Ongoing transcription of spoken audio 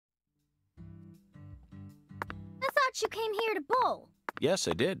thought you came here to bowl. Yes,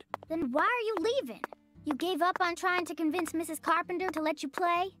 I did. Then why are you leaving? You gave up on trying to convince Mrs. Carpenter to let you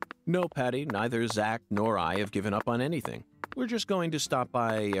play? No, Patty, neither Zach nor I have given up on anything. We're just going to stop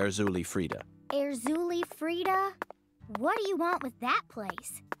by Erzuli Frida. Erzuli Frida? What do you want with that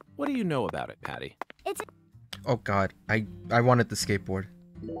place? What do you know about it, Patty? It's... Oh god, I wanted the skateboard.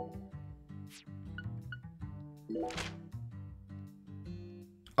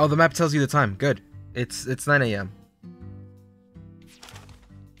 Oh, the map tells you the time. Good. It's 9 a.m.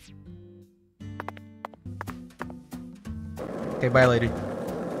 Okay, bye, lady.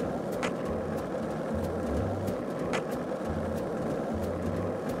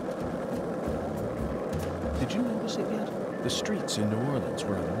 Did you notice it yet? The streets in New Orleans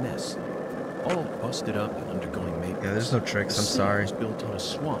were a mess. All busted up and undergoing maintenance. Yeah, there's no tricks, I'm sorry. The city was built on a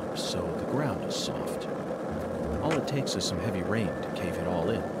swamp, so the ground is soft. All it takes is some heavy rain to cave it all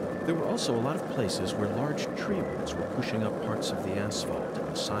in. There were also a lot of places where large tree roots were pushing up parts of the asphalt and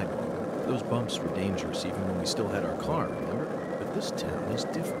the sidewalk. Those bumps were dangerous even when we still had our car, remember? But this town is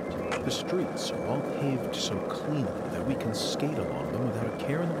different. The streets are all paved so cleanly that we can skate along them without a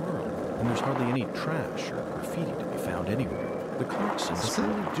care in the world. And there's hardly any trash or graffiti to be found anywhere. The Clarksons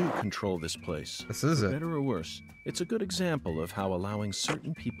really do control this place. This is it. Better or worse, it's a good example of how allowing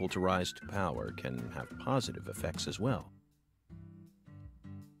certain people to rise to power can have positive effects as well.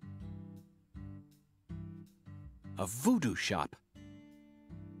 A voodoo shop.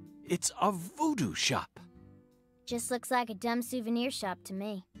 It's a voodoo shop. Just looks like a dumb souvenir shop to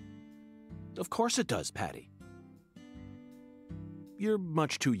me. Of course it does, Patty. You're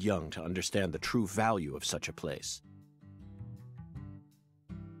much too young to understand the true value of such a place.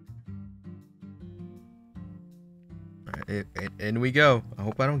 Alright, in we go. I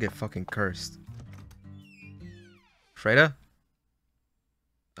hope I don't get fucking cursed. Freda?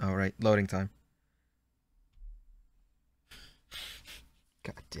 Alright, loading time.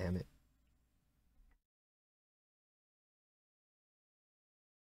 God damn it.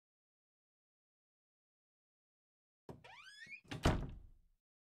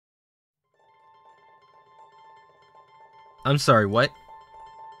 I'm sorry, what?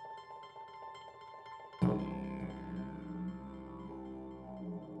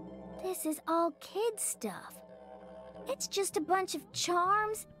 This is all kid stuff. It's just a bunch of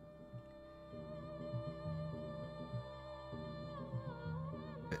charms.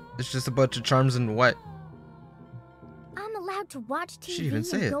 It's just a bunch of charms and what? I'm allowed to watch TV She even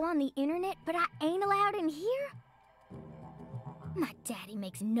say and it. go on the internet, but I ain't allowed in here? My daddy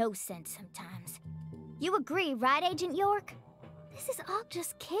makes no sense sometimes. You agree, right, Agent York? This is all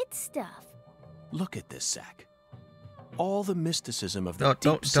just kid stuff. Look at this, Zach. All the mysticism of the No,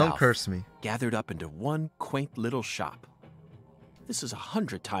 deep South don't curse me. gathered up into one quaint little shop. This is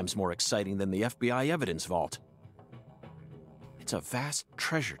 100 times more exciting than the FBI evidence vault. It's a vast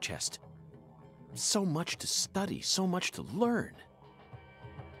treasure chest. So much to study, so much to learn.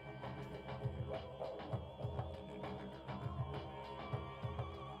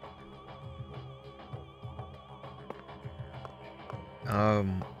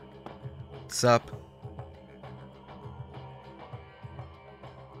 What's up?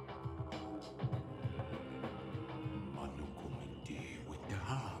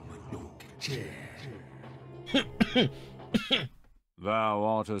 Thou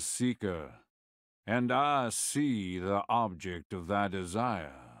art a seeker, and I see the object of thy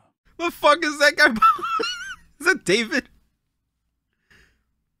desire. The fuck is that guy? Is that David?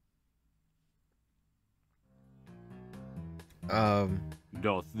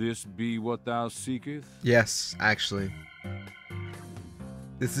 Doth this be what thou seekest? Yes, actually.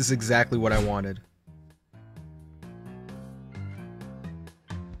 This is exactly what I wanted.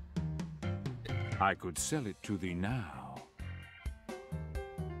 I could sell it to thee now,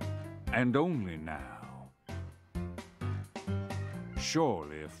 and only now.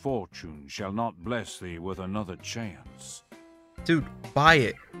 Surely fortune shall not bless thee with another chance. Dude, buy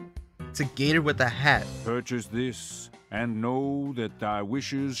it. It's a gator with a hat. Purchase this, and know that thy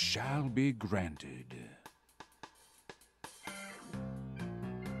wishes shall be granted.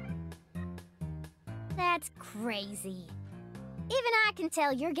 That's crazy. Even I can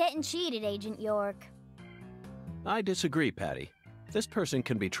tell you're getting cheated, Agent York. I disagree, Patty. This person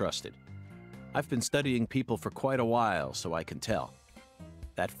can be trusted. I've been studying people for quite a while, so I can tell.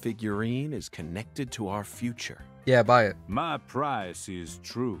 That figurine is connected to our future. Yeah, buy it. My price is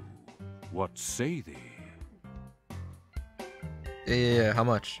true. What say thee? Yeah, how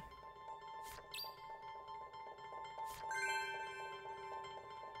much?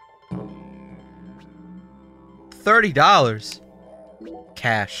 $30.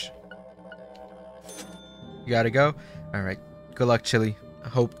 Cash. You gotta go? Alright. Good luck, Chili. I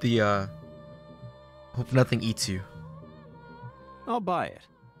hope hope nothing eats you. I'll buy it.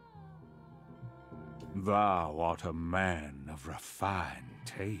 Thou art a man of refined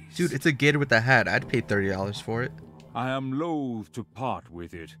taste. Dude, it's a gator with a hat. I'd pay $30 for it. I am loath to part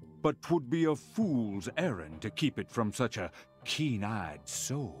with it, but 'twould be a fool's errand to keep it from such a keen-eyed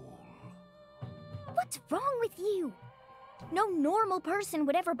soul. What's wrong with you? No normal person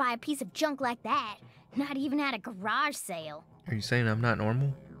would ever buy a piece of junk like that. Not even at a garage sale. Are you saying I'm not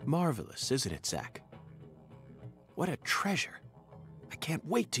normal? Marvelous, isn't it, Zach? What a treasure. I can't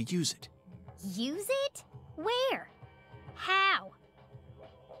wait to use it. Use it? Where? How?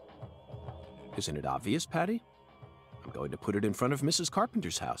 Isn't it obvious, Patty? I'm going to put it in front of Mrs.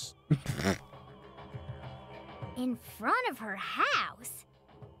 Carpenter's house. In front of her house?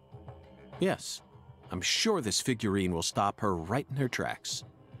 Yes. I'm sure this figurine will stop her right in her tracks.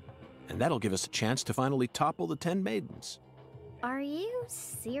 And that'll give us a chance to finally topple the 10 maidens. Are you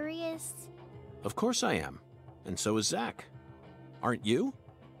serious? Of course I am. And so is Zach. Aren't you?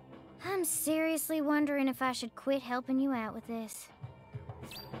 I'm seriously wondering if I should quit helping you out with this.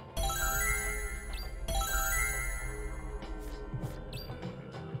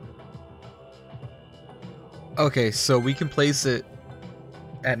 Okay, so we can place it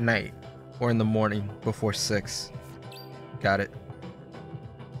at night or in the morning before 6. Got it.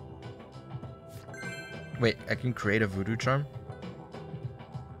 Wait, I can create a voodoo charm?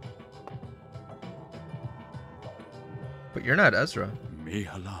 But you're not Ezra.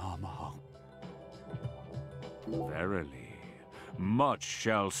 Mihalama. Verily, much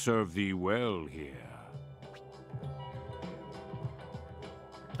shall serve thee well here.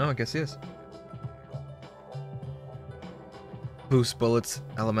 Oh, I guess he is. Boost bullets,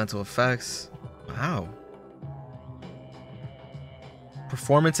 elemental effects. Wow.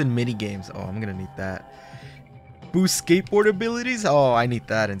 Performance and mini games. Oh, I'm gonna need that. Boost skateboard abilities. Oh, I need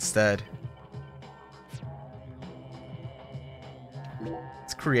that instead.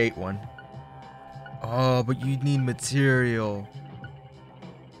 Let's create one. Oh, but you need material.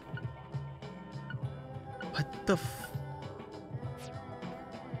 What the f...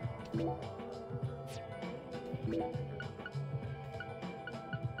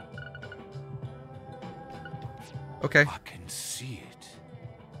 Okay. I can see it.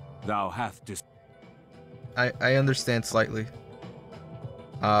 Thou hast I understand slightly.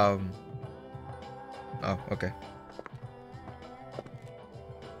 Oh, okay.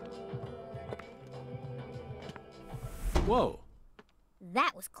 Whoa.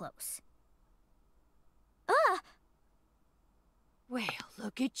 That was close. Well,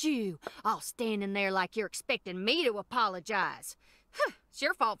 look at you, all standing there like you're expecting me to apologize. Huh, it's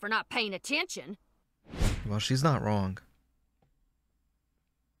your fault for not paying attention. Well, she's not wrong.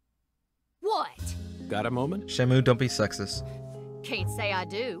 What? Got a moment? Shamu, don't be sexist. Can't say I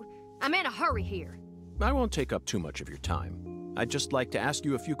do. I'm in a hurry here. I won't take up too much of your time. I'd just like to ask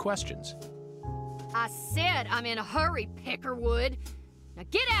you a few questions. I said I'm in a hurry, Peckerwood. Now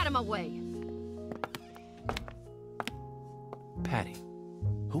get out of my way. Patty,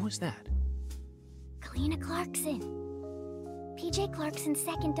 who was that? Kalina Clarkson. PJ Clarkson's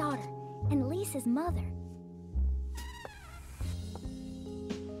second daughter, and Lisa's mother.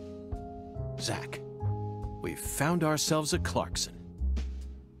 Zach, we've found ourselves a Clarkson.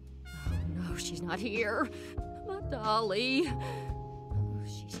 Oh no, she's not here. My dolly. Oh,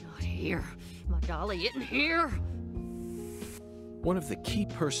 she's not here. My dolly isn't here. One of the key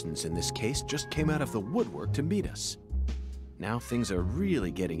persons in this case just came out of the woodwork to meet us. Now things are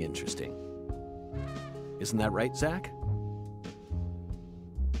really getting interesting. Isn't that right, Zach?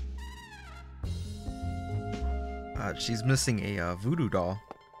 She's missing a voodoo doll.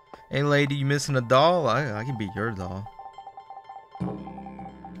 Hey lady, you missing a doll? I can be your doll.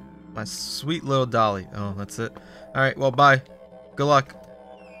 My sweet little dolly. Oh, that's it. Alright, well, bye. Good luck.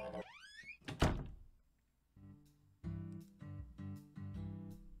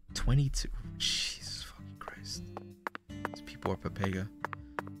 $22. Jesus fucking Christ. These people are Papega.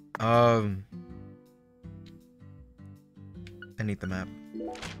 I need the map.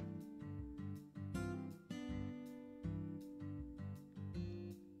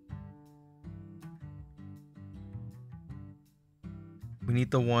 We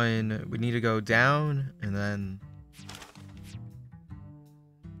need the one, we need to go down and then...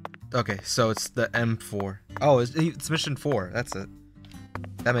 Okay, so it's the M4. Oh, it's mission 4, that's it.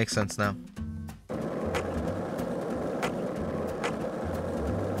 That makes sense now.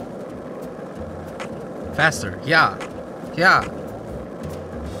 Faster, yeah, yeah.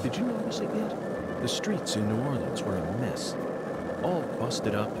 Did you notice it yet? The streets in New Orleans were a mess. All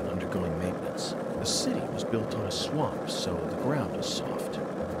busted up and under undergoing maintenance. The city was built on a swamp, so the ground is soft.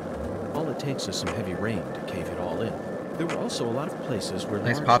 All it takes is some heavy rain to cave it all in. There were also a lot of places where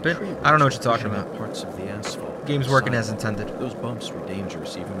Nice large pop it. tree I don't know what roots you're talking were pushing about. up parts of the asphalt. Game's the working as sidewalk. intended. Those bumps were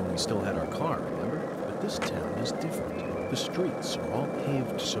dangerous even when we still had our car, remember? But this town is different. The streets are all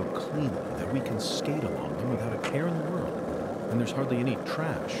paved so cleanly that we can skate along them without a care in the world. And there's hardly any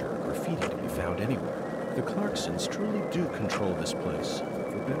trash or graffiti to be found anywhere. The Clarksons truly do control this place,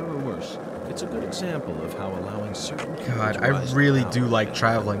 for better or worse. It's a good example of how allowing certain people God, to I rise to really power do like can have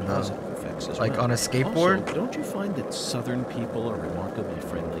traveling, though. positive effects as Like well. on a skateboard? Also, don't you find that Southern people are remarkably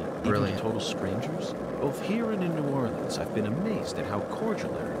friendly, even Brilliant. to total strangers? Both here and in New Orleans, I've been amazed at how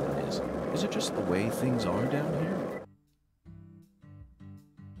cordial everyone is. Is it just the way things are down here?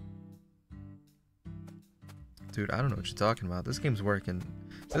 Dude, I don't know what you're talking about. This game's working.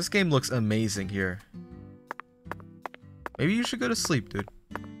 This game looks amazing here. Maybe you should go to sleep, dude.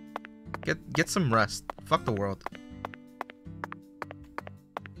 Get some rest. Fuck the world.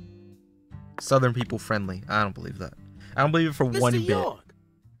 Southern people friendly. I don't believe that. I don't believe it for one Mr. bit. York,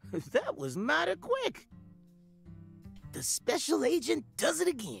 that was mighty quick. The special agent does it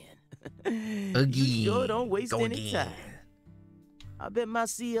again. You sure don't waste any time. I bet my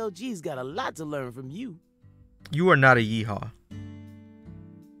CLG's got a lot to learn from you. You are not a yeehaw.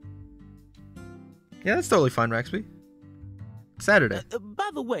 Yeah, that's totally fine, Raxby. Saturday. By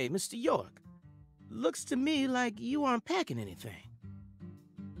the way, Mr. York, looks to me like you aren't packing anything.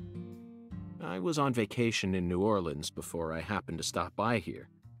 I was on vacation in New Orleans before I happened to stop by here.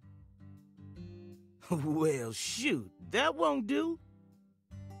 Well, shoot, that won't do.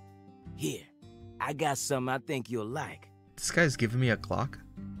 Here, I got something I think you'll like. This guy's giving me a clock.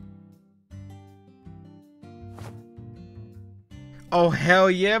 Oh, hell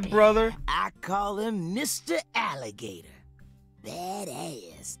yeah, brother. I call him Mr. Alligator.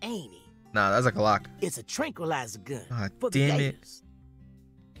 Badass, ain't he? Nah, that's a clock. It's a tranquilizer gun Ah, for the damn it. gators.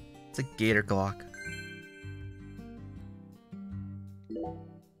 It's a gator clock.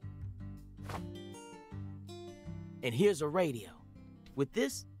 And here's a radio. With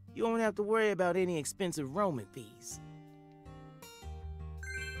this, you won't have to worry about any expensive roaming fees.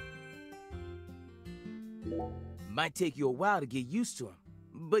 Might take you a while to get used to them,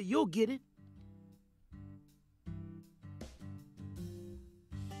 but you'll get it.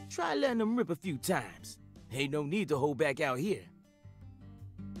 Try letting them rip a few times. Ain't no need to hold back out here.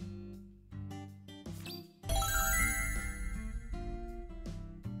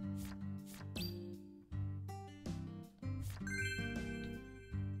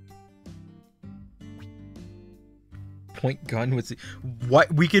 Point gun with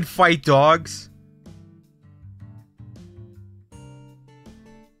what? We could fight dogs?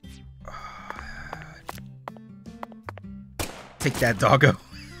 Take that, doggo.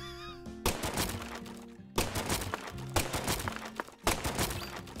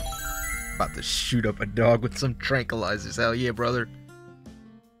 About to shoot up a dog with some tranquilizers. Hell yeah, brother.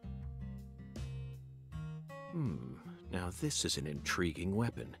 Now this is an intriguing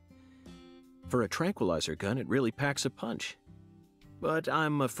weapon. For a tranquilizer gun, it really packs a punch. But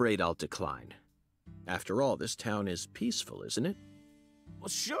I'm afraid I'll decline. After all, this town is peaceful, isn't it? Well,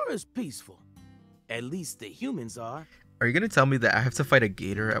 sure is peaceful. At least the humans are. Are you gonna tell me that I have to fight a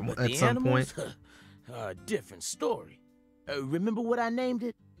gator But at the some animals point? are a different story. Remember what I named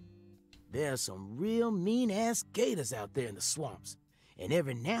it? There are some real mean-ass gators out there in the swamps. And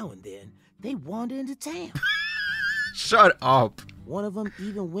every now and then, they wander into town. Shut up. One of them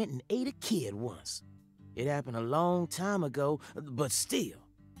even went and ate a kid once. It happened a long time ago, but still.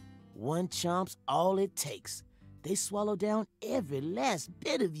 One chomp's all it takes. They swallow down every last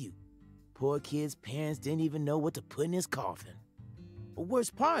bit of you. Poor kid's parents didn't even know what to put in his coffin. The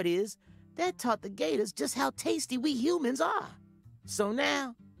worst part is, that taught the gators just how tasty we humans are. So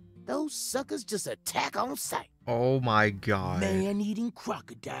now, those suckers just attack on sight. Oh my god. Man-eating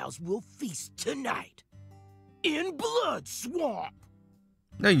crocodiles will feast tonight. In Blood Swamp!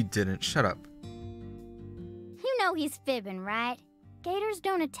 No, you didn't. Shut up. You know he's fibbing, right? Gators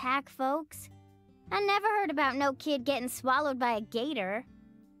don't attack folks. I never heard about no kid getting swallowed by a gator.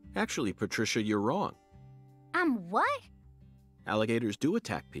 Actually, Patricia, you're wrong. I'm what? Alligators do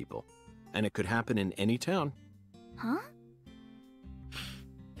attack people, and it could happen in any town. Huh?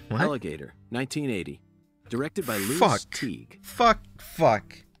 What? Alligator, 1980. Directed by Louis Fuck. Teague. Fuck.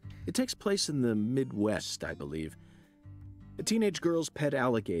 It takes place in the Midwest, I believe. A teenage girl's pet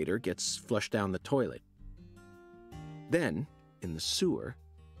alligator gets flushed down the toilet. Then, in the sewer,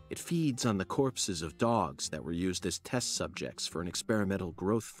 it feeds on the corpses of dogs that were used as test subjects for an experimental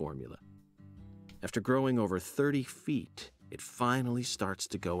growth formula. After growing over 30 feet, it finally starts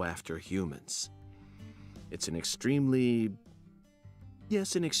to go after humans. It's an extremely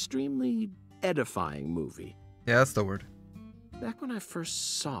edifying movie. Yeah, that's the word. Back when I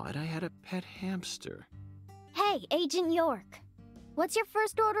first saw it, I had a pet hamster. Hey, Agent York. What's your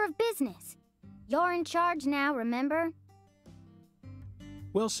first order of business? You're in charge now, remember?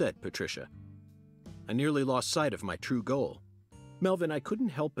 Well said, Patricia. I nearly lost sight of my true goal. Melvin, I couldn't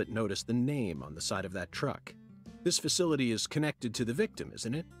help but notice the name on the side of that truck. This facility is connected to the victim,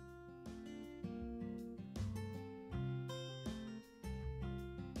 isn't it?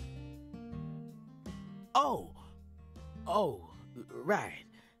 Oh, right.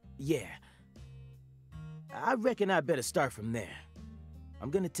 Yeah. I reckon I better start from there. I'm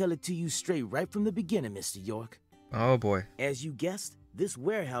gonna tell it to you straight right from the beginning, Mr. York. Oh boy. As you guessed, this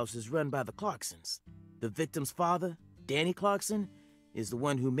warehouse is run by the Clarksons. The victim's father, Danny Clarkson, is the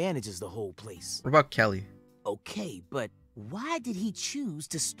one who manages the whole place. What about Kelly? Okay, but why did he choose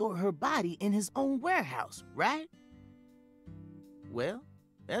to store her body in his own warehouse, right? Well,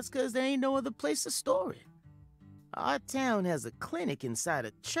 that's because there ain't no other place to store it. Our town has a clinic inside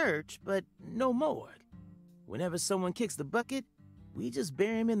a church, but no morgue. Whenever someone kicks the bucket, we just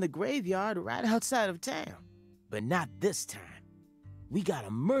bury him in the graveyard right outside of town. But not this time. We got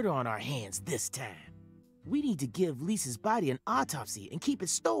a murder on our hands this time. We need to give Lisa's body an autopsy and keep it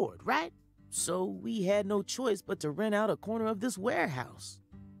stored, right? So we had no choice but to rent out a corner of this warehouse.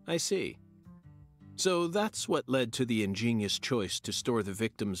 I see. So that's what led to the ingenious choice to store the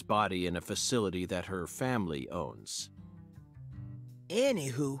victim's body in a facility that her family owns.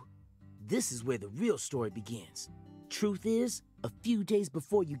 Anywho, this is where the real story begins. Truth is, a few days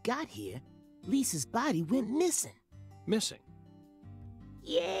before you got here, Lisa's body went missing. Missing?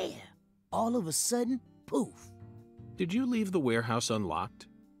 Yeah. All of a sudden, poof. Did you leave the warehouse unlocked?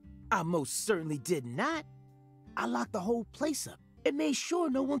 I most certainly did not. I locked the whole place up and made sure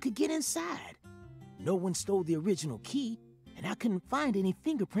no one could get inside. No one stole the original key, and I couldn't find any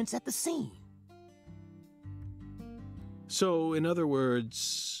fingerprints at the scene. So, in other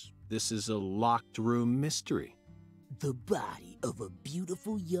words, this is a locked room mystery. The body of a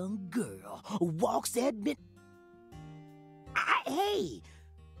beautiful young girl walks at mid... Hey!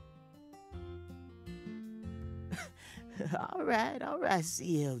 All right,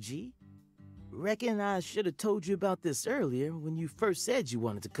 CLG. Reckon I should have told you about this earlier when you first said you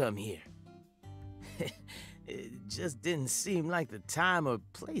wanted to come here. It just didn't seem like the time or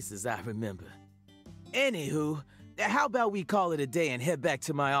place as I remember. Anywho, how about we call it a day and head back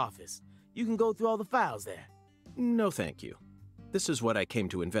to my office? You can go through all the files there. No, thank you. This is what I came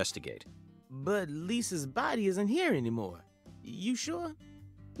to investigate. But Lisa's body isn't here anymore. You sure?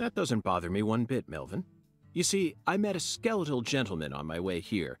 That doesn't bother me one bit, Melvin. You see, I met a skeletal gentleman on my way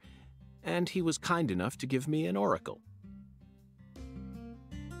here, and he was kind enough to give me an oracle.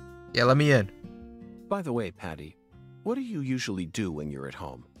 Yeah, let me in. By the way, Patty, what do you usually do when you're at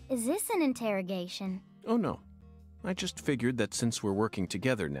home? Is this an interrogation? Oh, no. I just figured that since we're working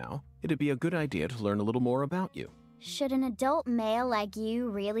together now, it'd be a good idea to learn a little more about you. Should an adult male like you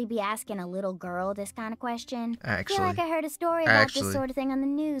really be asking a little girl this kind of question? Actually. I feel like I heard a story about this sort of thing on the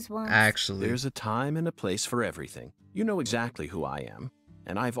news once. Actually. There's a time and a place for everything. You know exactly who I am,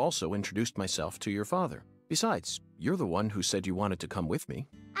 and I've also introduced myself to your father. Besides, you're the one who said you wanted to come with me.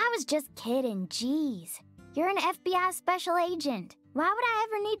 I was just kidding, jeez. You're an FBI special agent. Why would I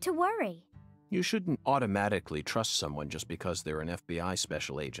ever need to worry? You shouldn't automatically trust someone just because they're an FBI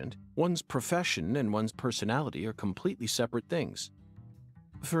special agent. One's profession and one's personality are completely separate things.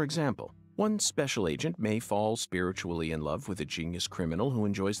 For example, one special agent may fall spiritually in love with a genius criminal who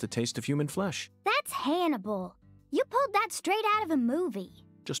enjoys the taste of human flesh. That's Hannibal. You pulled that straight out of a movie.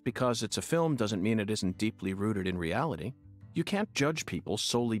 Just because it's a film doesn't mean it isn't deeply rooted in reality. You can't judge people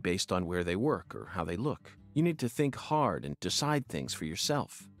solely based on where they work or how they look. You need to think hard and decide things for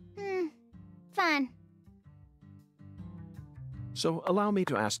yourself. Fine. So allow me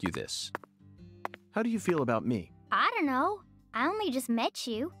to ask you this. How do you feel about me? I don't know. I only just met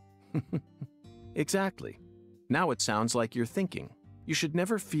you. Exactly. Now it sounds like you're thinking. You should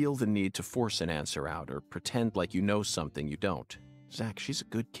never feel the need to force an answer out or pretend like you know something you don't. Zach, she's a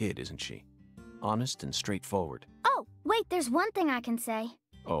good kid, isn't she? Honest and straightforward. Oh, wait, there's one thing I can say.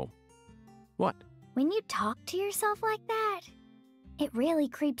 Oh. What? When you talk to yourself like that, it really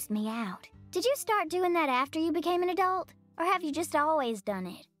creeps me out. Did you start doing that after you became an adult? Or have you just always done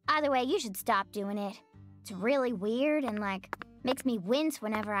it? Either way, you should stop doing it. It's really weird and, makes me wince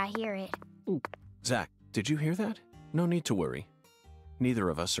whenever I hear it. Ooh. Zach, did you hear that? No need to worry. Neither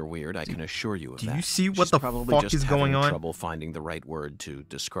of us are weird, I can assure you of that. Do you see what She's the probably fuck just is going having on? trouble finding the right word to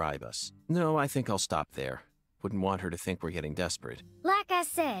describe us. No, I think I'll stop there. Wouldn't want her to think we're getting desperate. Like I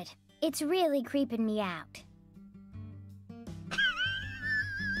said, it's really creeping me out.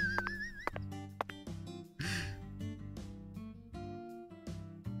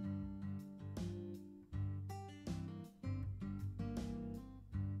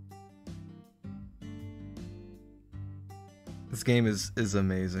 This game is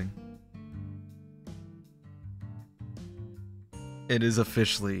amazing. It is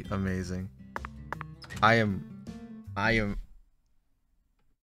officially amazing. I am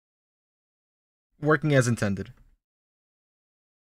working as intended.